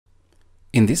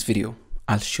In this video,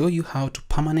 I'll show you how to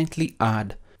permanently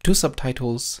add two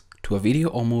subtitles to a video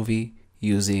or movie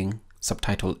using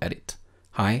Subtitle Edit.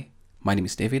 Hi, my name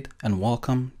is David and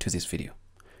welcome to this video.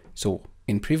 So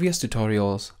in previous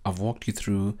tutorials, I've walked you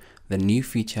through the new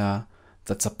feature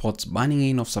that supports banning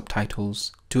in of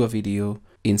subtitles to a video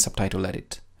in Subtitle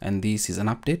Edit. And this is an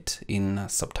update in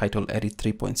Subtitle Edit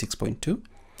 3.6.2.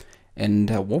 And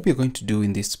what we're going to do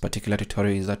in this particular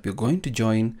tutorial is that we're going to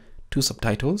join two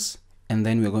subtitles, and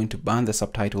then we're going to ban the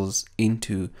subtitles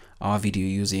into our video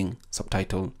using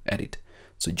Subtitle Edit.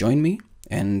 So join me,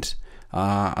 and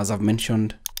as I've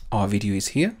mentioned, our video is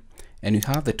here, and we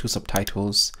have the two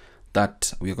subtitles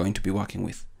that we're going to be working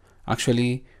with.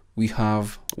 Actually, we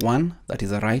have one that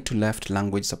is a right to left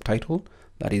language subtitle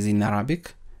that is in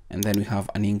Arabic, and then we have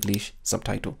an English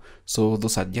subtitle. So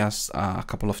those are just a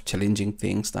couple of challenging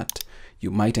things that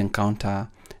you might encounter,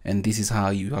 and this is how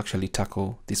you actually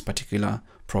tackle this particular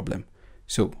problem.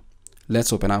 So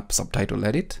let's open up Subtitle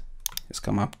Edit. Let's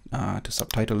come up to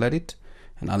Subtitle Edit,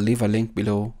 and I'll leave a link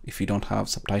below if you don't have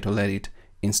Subtitle Edit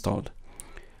installed.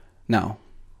 Now,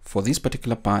 for this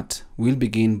particular part, we'll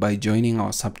begin by joining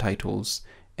our subtitles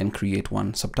and create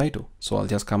one subtitle. So I'll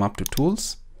just come up to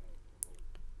Tools,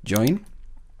 Join,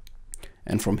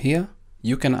 and from here,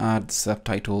 you can add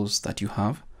subtitles that you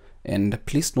have. And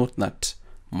please note that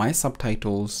my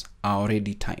subtitles are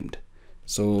already timed.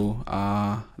 So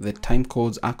the time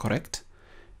codes are correct,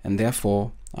 and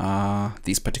therefore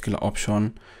this particular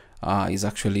option is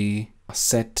actually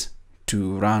set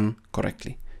to run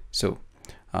correctly. So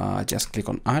just click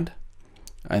on Add,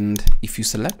 and if you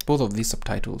select both of these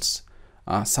subtitles,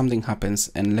 something happens.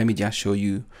 And let me just show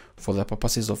you, for the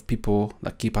purposes of people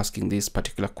that keep asking this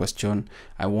particular question.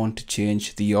 I want to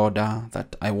change the order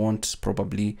that I want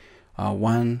probably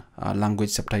one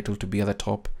language subtitle to be at the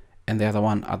top and the other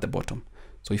one at the bottom.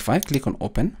 So if I click on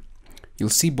Open,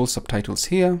 you'll see both subtitles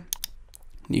here.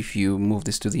 If you move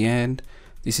this to the end,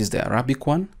 this is the Arabic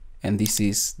one, and this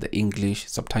is the English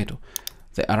subtitle.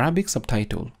 The Arabic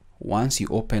subtitle, once you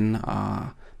open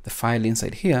the file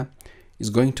inside here, is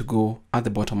going to go at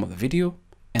the bottom of the video,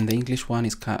 and the English one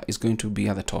is going to be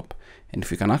at the top. And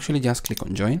if we can actually just click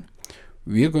on Join,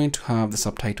 we are going to have the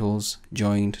subtitles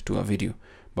joined to a video.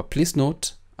 But please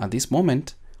note, at this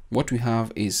moment, what we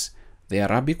have is the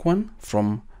Arabic one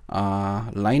from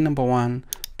line number 1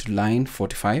 to line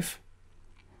 45.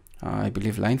 I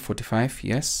believe line 45,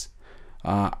 yes,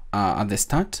 at the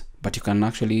start, but you can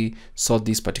actually sort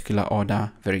this particular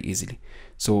order very easily.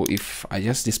 So if I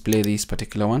just display this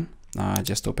particular one,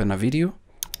 just open a video.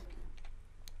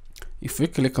 If we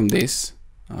click on this,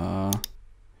 you'll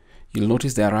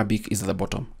notice the Arabic is at the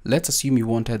bottom. Let's assume you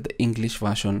wanted the English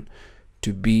version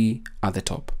to be at the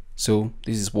top. So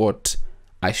this is what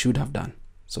I should have done.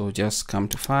 So just come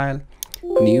to File,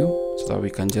 New, so that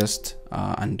we can just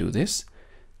undo this.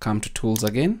 Come to Tools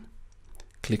again,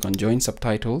 click on Join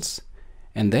Subtitles,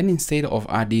 and then instead of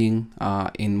adding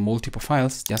in multiple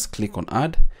files, just click on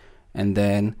Add, and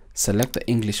then select the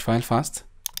English file first,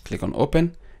 click on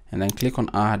Open, and then click on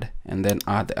Add, and then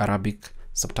add the Arabic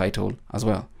subtitle as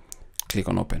well. Click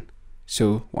on Open.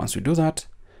 So once we do that,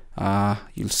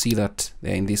 you'll see that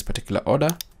they're in this particular order.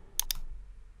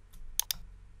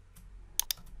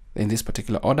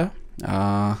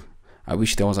 I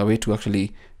wish there was a way to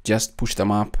actually just push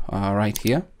them up right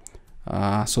here,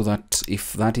 so that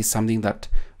if that is something that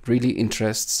really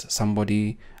interests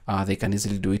somebody, they can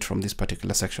easily do it from this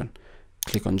particular section.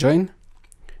 Click on Join,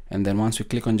 and then once we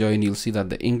click on Join, you'll see that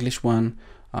the English one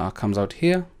comes out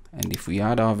here. And if we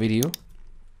add our video,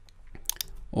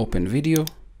 open video,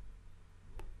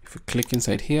 if we click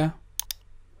inside here,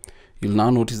 you'll now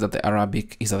notice that the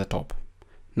Arabic is at the top.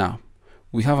 Now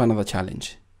we have another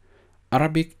challenge.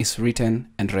 Arabic is written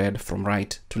and read from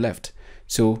right to left.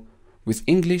 So with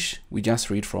English, we just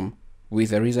read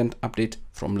with a recent update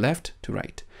from left to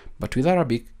right. But with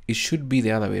Arabic, it should be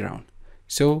the other way around.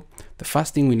 So the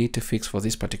first thing we need to fix for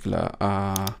this particular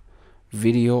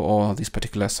video or this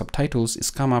particular subtitles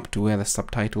is come up to where the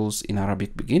subtitles in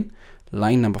Arabic begin,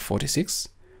 line number 46.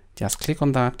 Just click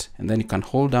on that, and then you can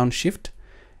hold down Shift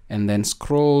and then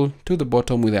scroll to the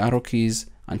bottom with the arrow keys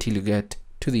until you get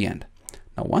to the end.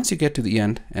 Now once you get to the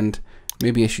end, and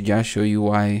maybe I should just show you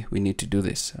why we need to do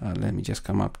this. Let me just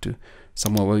come up to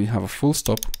somewhere where you have a full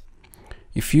stop.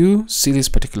 If you see this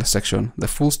particular section, the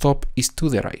full stop is to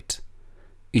the right.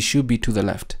 It should be to the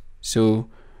left. So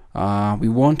we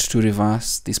want to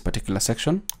reverse this particular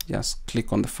section. Just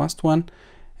click on the first one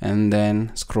and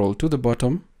then scroll to the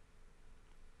bottom,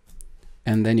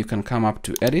 and then you can come up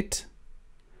to Edit,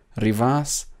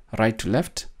 Reverse, Right to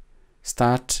Left,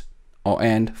 Start or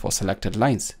End for selected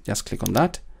lines. Just click on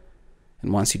that,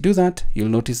 And once you do that, you'll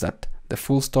notice that the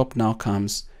full stop now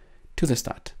comes to the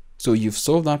start. So you've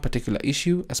solved that particular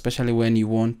issue, especially when you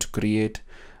want to create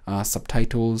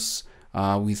subtitles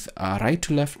with right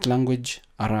to left language,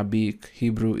 Arabic,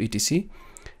 Hebrew, etc.,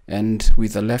 and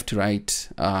with a left to right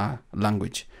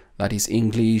language, that is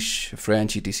English,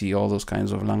 French, etc., all those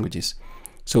kinds of languages.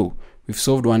 So we've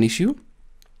solved one issue.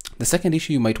 The second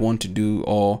issue you might want to do,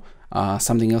 or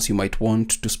something else you might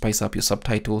want to spice up your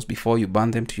subtitles before you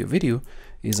burn them to your video,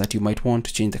 is that you might want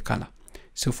to change the color.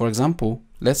 So for example,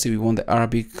 let's say we want the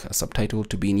Arabic subtitle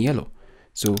to be in yellow.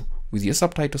 So with your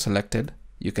subtitle selected,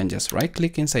 you can just right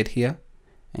click inside here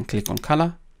and click on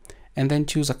color, and then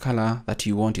choose a color that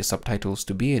you want your subtitles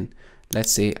to be in.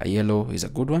 Let's say a yellow is a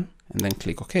good one, and then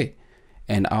click OK.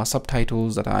 And our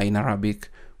subtitles that are in Arabic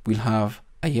will have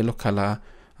a yellow color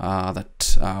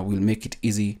that will make it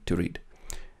easy to read.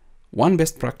 One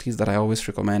best practice that I always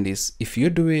recommend is, if you're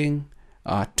doing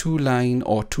 2-line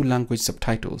or 2-language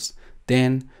subtitles,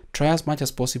 then try as much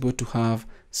as possible to have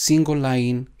single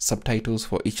line subtitles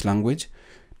for each language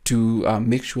to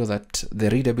make sure that the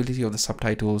readability of the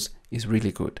subtitles is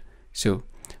really good. So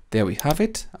there we have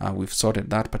it. We've sorted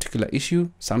that particular issue.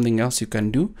 Something else you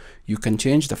can do, you can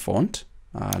change the font.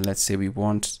 Let's say we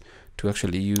want to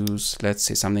actually use, let's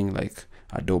say, something like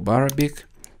Adobe Arabic.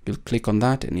 You'll click on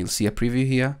that and you'll see a preview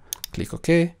here. Click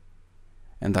OK,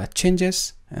 and that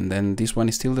changes. And then this one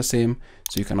is still the same,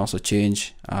 so you can also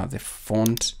change the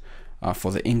font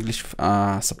for the English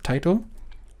subtitle.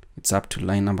 It's up to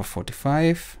line number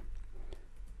 45.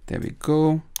 There we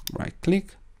go. Right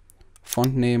click,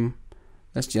 font name,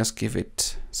 let's just give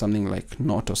it something like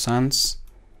Noto Sans.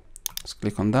 Let's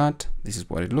click on that. This is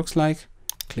what it looks like.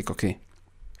 Click OK.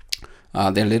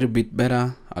 They're a little bit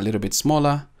better, a little bit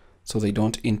smaller, so they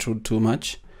don't intrude too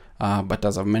much. But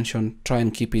as I've mentioned, try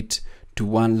and keep it to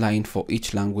 1 line for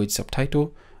each language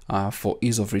subtitle for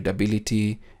ease of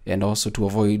readability, and also to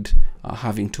avoid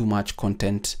having too much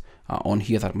content on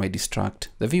here that might distract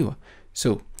the viewer.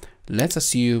 So let's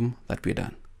assume that we're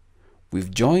done.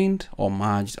 We've joined or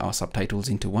merged our subtitles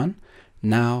into one.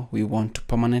 Now we want to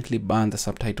permanently burn the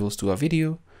subtitles to a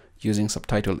video using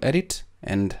Subtitle Edit,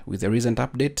 and with the recent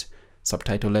update,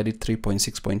 Subtitle Edit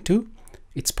 3.6.2,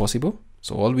 it's possible.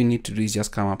 So all we need to do is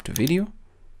just come up to Video,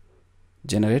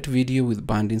 Generate Video with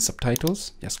Burned-in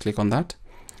Subtitles. Just click on that,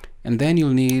 and then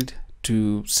you'll need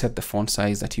to set the font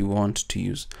size that you want to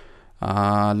use.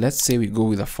 Let's say we go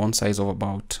with a font size of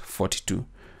about 42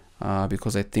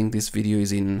 because I think this video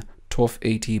is in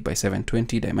 1280 by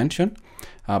 720 dimension.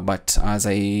 But as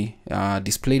I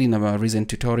displayed in our recent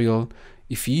tutorial,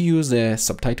 if you use the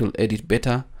Subtitle Edit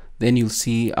Beta, then you'll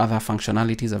see other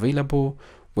functionalities available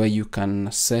where you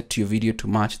can set your video to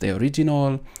match the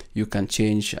original. You can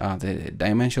change the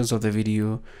dimensions of the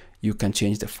video, you can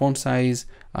change the font size,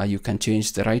 you can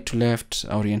change the right to left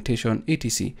orientation,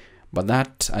 etc. But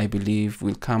that, I believe,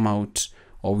 will come out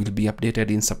or will be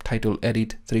updated in Subtitle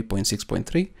Edit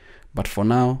 3.6.3. But for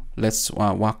now, let's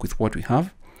work with what we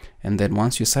have. And then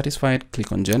once you're satisfied,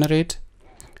 click on Generate,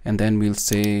 and then we'll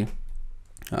say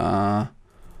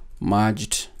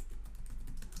merged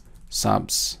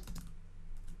subs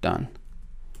done.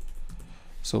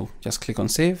 So just click on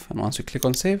Save, and once you click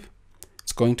on Save,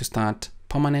 it's going to start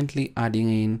permanently adding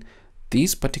in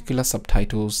these particular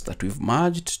subtitles that we've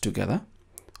merged together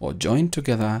or joined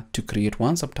together to create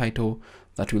one subtitle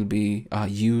that will be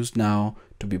used now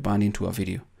to be burned into a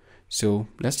video. So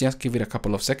let's just give it a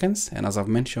couple of seconds. And as I've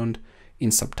mentioned,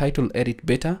 in Subtitle Edit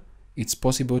Beta, it's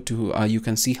possible to, you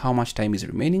can see how much time is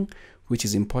remaining, which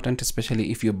is important,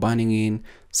 especially if you're burning in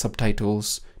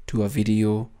subtitles to a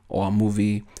video or a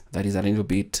movie that is a little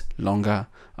bit longer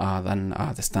than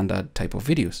the standard type of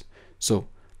videos. So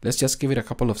let's just give it a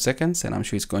couple of seconds, and I'm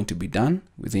sure it's going to be done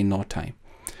within no time.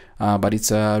 But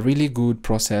it's a really good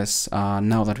process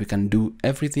now that we can do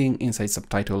everything inside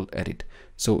Subtitle Edit.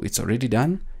 So it's already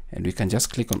done, and we can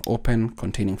just click on Open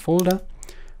Containing Folder,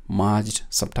 Merged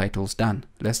Subtitles Done.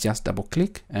 Let's just double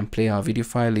click and play our video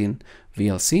file in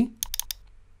VLC.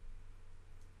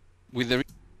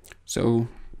 So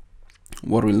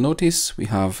what we'll notice, we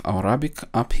have our Arabic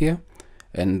up here,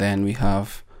 and then we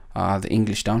have the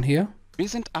English down here.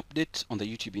 Recent update on the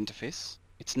YouTube interface.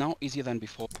 It's now easier than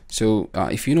before. So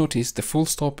if you notice, the full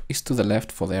stop is to the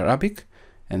left for the Arabic,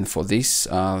 and for this,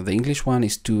 the English one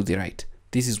is to the right.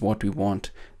 This is what we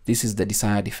want. This is the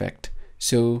desired effect.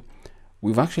 So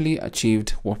we've actually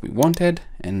achieved what we wanted,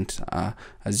 and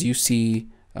as you see,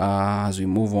 as we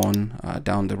move on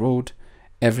down the road,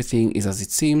 everything is as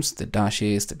it seems, the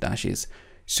dashes.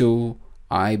 So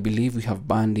I believe we have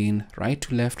burned in right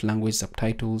to left language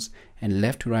subtitles and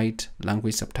left to right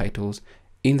language subtitles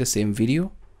in the same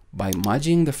video. by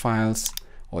merging the files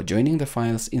or joining the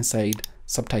files inside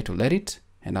Subtitle Edit.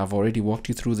 And I've already walked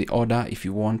you through the order if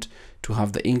you want to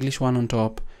have the English one on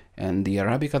top and the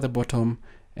Arabic at the bottom,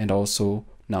 and also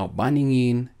now banning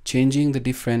in, changing the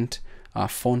different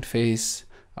font face,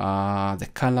 the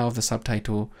color of the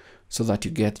subtitle, so that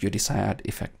you get your desired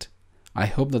effect. I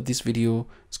hope that this video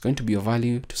is going to be of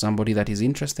value to somebody that is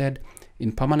interested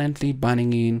in permanently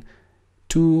banning in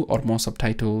 2 or more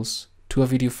subtitles to a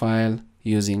video file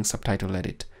using Subtitle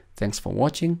Edit. Thanks for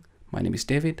watching. My name is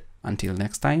David. Until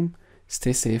next time,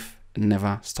 stay safe and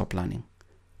never stop learning.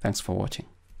 Thanks for watching.